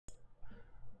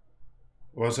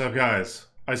What's up, guys?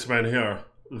 Iceman here.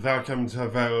 Welcome to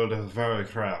World of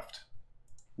WARCRAFT.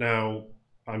 Now,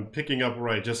 I'm picking up where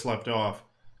I just left off.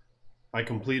 I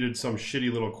completed some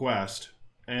shitty little quest,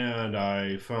 and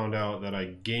I found out that I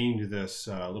gained this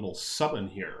little summon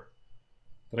here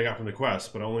that I got from the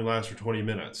quest, but it only lasts for 20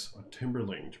 minutes. A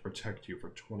Timberling to protect you for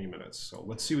 20 minutes. So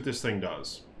let's see what this thing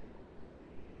does.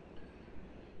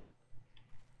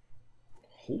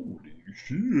 Holy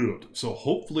shit. So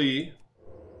hopefully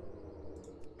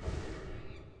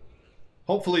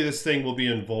this thing will be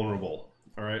invulnerable.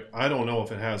 Alright, I don't know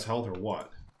if it has health or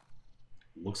what.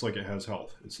 Looks like it has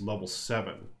health. It's level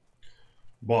 7.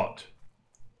 But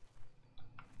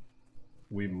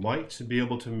we might be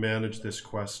able to manage this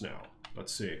quest now.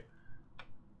 Let's see.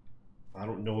 I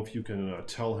don't know if you can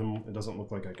tell him. It doesn't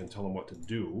look like I can tell him what to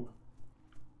do.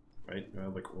 Right?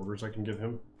 Like orders I can give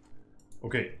him.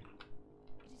 Okay. It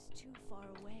is too far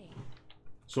away.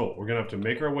 So we're going to have to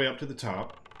make our way up to the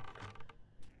top.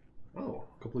 Oh,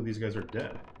 a couple of these guys are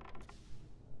dead.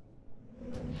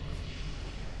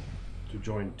 To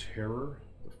join terror?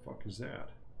 The fuck is that?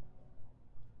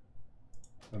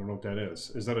 I don't know what that is.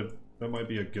 Is that that might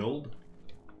be a guild?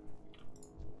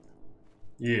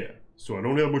 Yeah, so I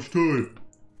don't have much time.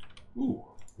 Ooh,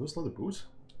 those leather boots?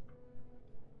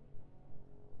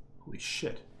 Holy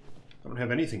shit. I don't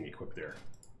have anything equipped there.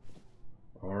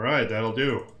 Alright, that'll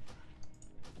do.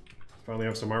 Finally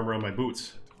have some armor on my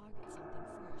boots.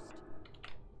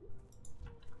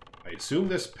 I assume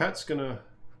this pet's gonna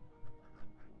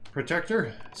protect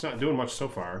her. It's not doing much so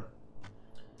far.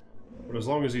 But as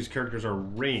long as these characters are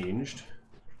ranged.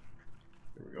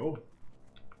 There we go.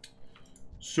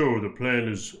 So the plan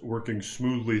is working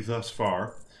smoothly thus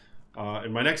far.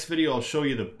 In my next video, I'll show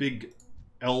you the big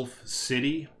elf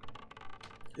city.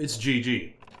 It's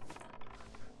GG.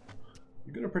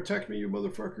 You gonna protect me, you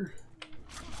motherfucker?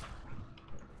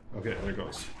 Okay, there it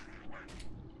goes.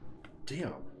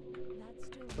 Damn.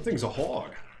 That thing's a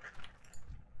hog.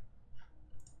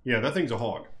 Yeah, that thing's a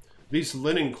hog. These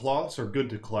linen cloths are good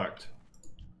to collect.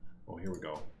 Oh, here we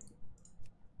go.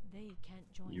 They can't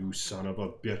join You son of a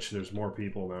bitch, there's more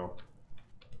people now.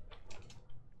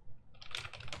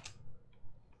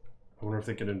 I wonder if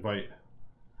they can invite...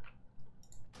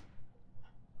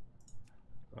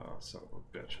 Oh, son of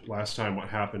a bitch. Last time what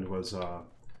happened was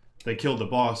they killed the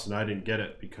boss and I didn't get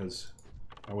it because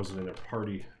I wasn't in their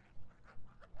party.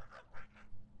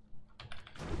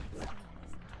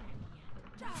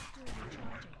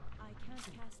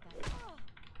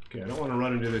 Okay, I don't want to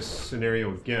run into this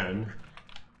scenario again.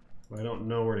 I don't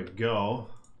know where to go.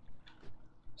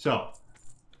 So,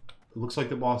 it looks like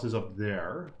the boss is up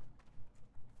there.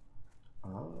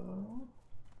 Oh,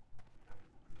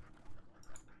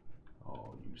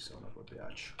 you son of a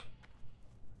bitch.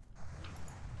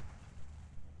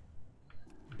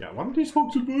 Yeah, why don't these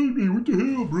folks invite me? What the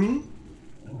hell, bro?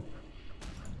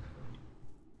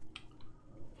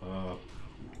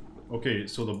 Okay,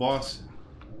 so the boss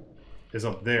is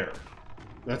up there.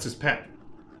 That's his pet.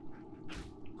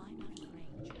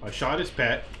 I shot his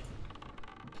pet.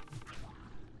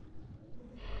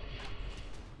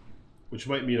 Which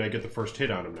might mean I get the first hit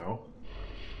on him now.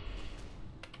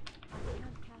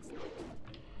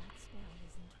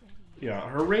 Yeah,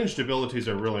 her ranged abilities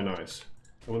are really nice.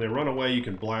 And when they run away, you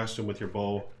can blast them with your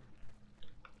bow.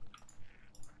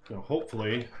 Now,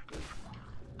 hopefully...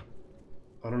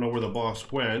 I don't know where the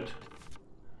boss went.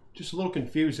 Just a little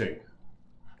confusing.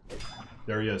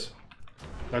 There he is.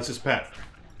 That's his pet.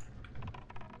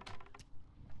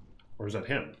 Or is that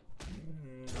him?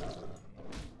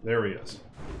 There he is.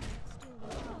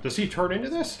 Does he turn into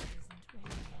this?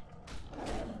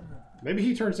 Maybe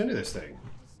he turns into this thing.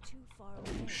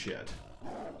 Oh, shit.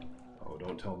 Oh,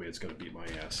 don't tell me it's going to beat my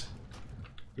ass.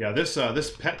 Yeah, this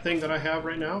pet thing that I have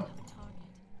right now.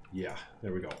 Yeah,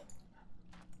 there we go.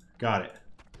 Got it.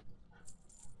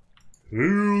 Hell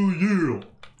yeah!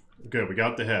 Okay, we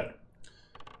got the head.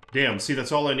 Damn, see,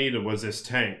 that's all I needed was this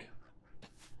tank.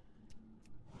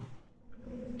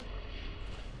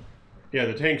 Yeah,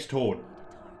 the tank's towed.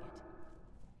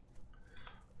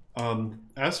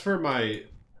 As for my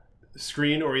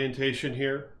screen orientation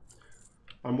here,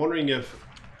 I'm wondering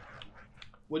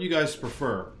what do you guys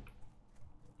prefer?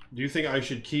 Do you think I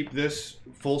should keep this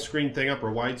full screen thing up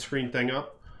or widescreen thing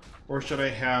up? Or should I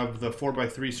have the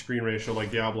 4:3 screen ratio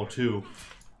like Diablo 2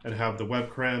 and have the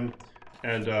webcam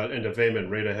and a Vayman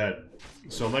right ahead?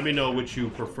 So let me know which you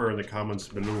prefer in the comments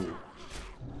below.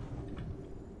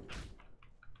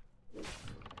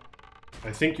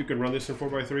 I think you can run this in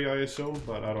 4:3, I assume,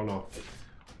 but I don't know.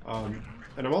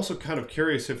 And I'm also kind of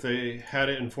curious if they had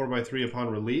it in 4:3 upon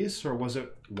release, or was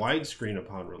it widescreen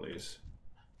upon release?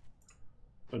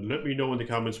 And let me know in the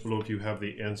comments below if you have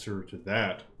the answer to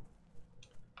that.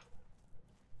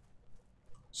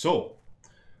 So,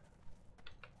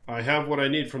 I have what I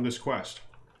need from this quest.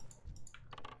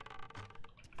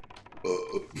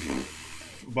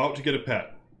 About to get a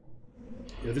pet.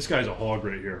 Yeah, this guy's a hog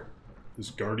right here. This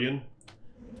guardian.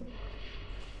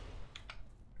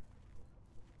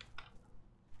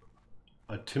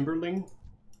 A timberling?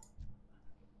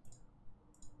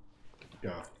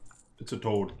 Yeah, it's a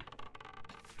toad.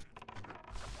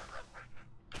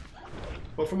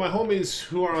 But for my homies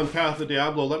who are on Path to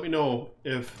Diablo, let me know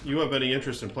if you have any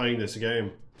interest in playing this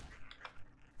game.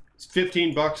 It's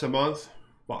 15 bucks a month.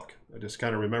 Fuck, I just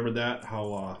kind of remembered that,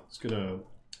 how it's gonna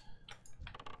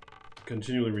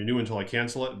continually renew until I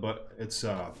cancel it, but it's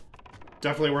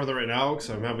definitely worth it right now because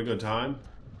I'm having a good time.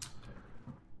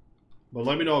 But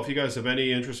let me know if you guys have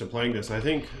any interest in playing this. I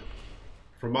think,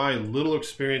 from my little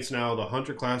experience now, the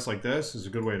hunter class like this is a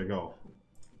good way to go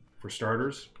for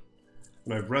starters.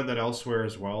 And I've read that elsewhere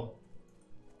as well.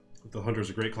 The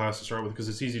hunter's a great class to start with because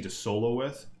it's easy to solo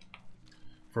with,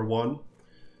 for one.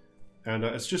 And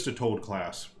it's just a toad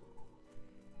class.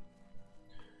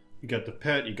 You got the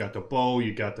pet, you got the bow,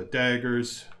 you got the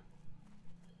daggers,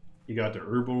 you got the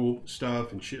herbal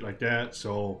stuff and shit like that.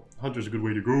 So hunter's a good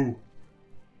way to go.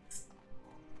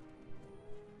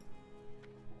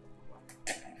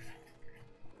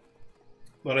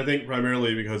 But I think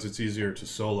primarily because it's easier to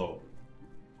solo.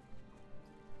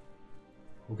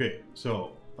 Okay,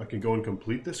 so I can go and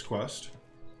complete this quest.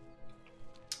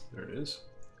 There it is.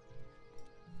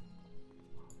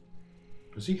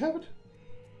 Does he have it?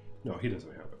 No, he doesn't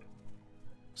have it.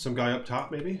 Some guy up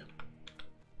top, maybe?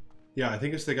 Yeah, I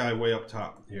think it's the guy way up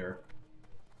top here.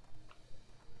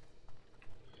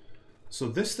 So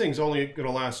this thing's only going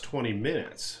to last 20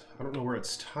 minutes. I don't know where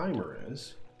its timer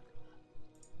is.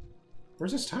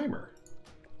 Where's this timer?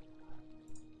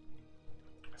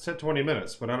 It said 20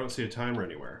 minutes, but I don't see a timer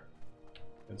anywhere.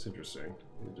 That's interesting.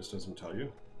 It just doesn't tell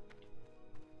you.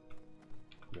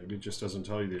 Maybe it just doesn't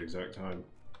tell you the exact time.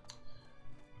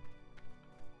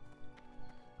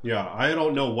 Yeah, I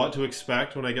don't know what to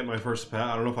expect when I get my first pet.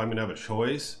 I don't know if I'm going to have a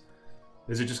choice.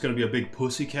 Is it just going to be a big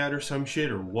pussycat or some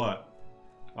shit, or what?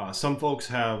 Some folks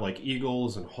have like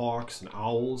eagles and hawks and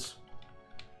owls.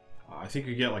 I think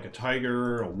you get like a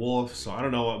tiger, a wolf, so I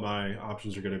don't know what my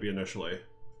options are going to be initially.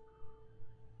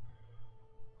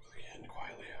 Again,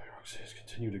 quietly, Roxanne's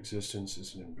continued existence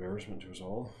is an embarrassment to us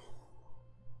all.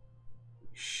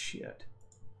 Shit.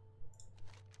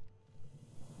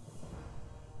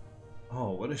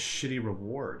 Oh, what a shitty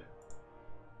reward.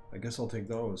 I guess I'll take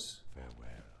those.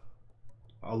 Farewell.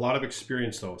 A lot of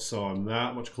experience though, so I'm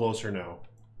that much closer now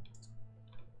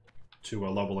to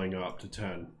leveling up to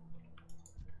 10.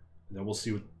 Then we'll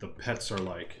see what the pets are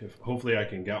like. Hopefully I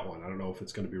can get one. I don't know if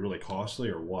it's going to be really costly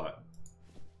or what.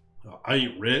 I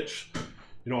ain't rich.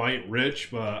 You know, I ain't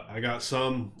rich, but I got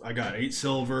some. I got 8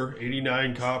 silver,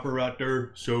 89 copper right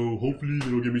there. So hopefully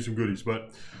it'll give me some goodies.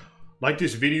 But like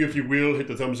this video if you will. Hit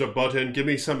the thumbs up button. Give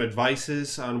me some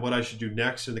advices on what I should do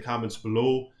next in the comments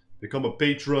below. Become a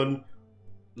patron.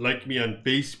 Like me on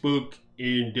Facebook.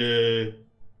 And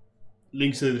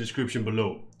links in the description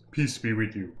below. Peace be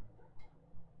with you.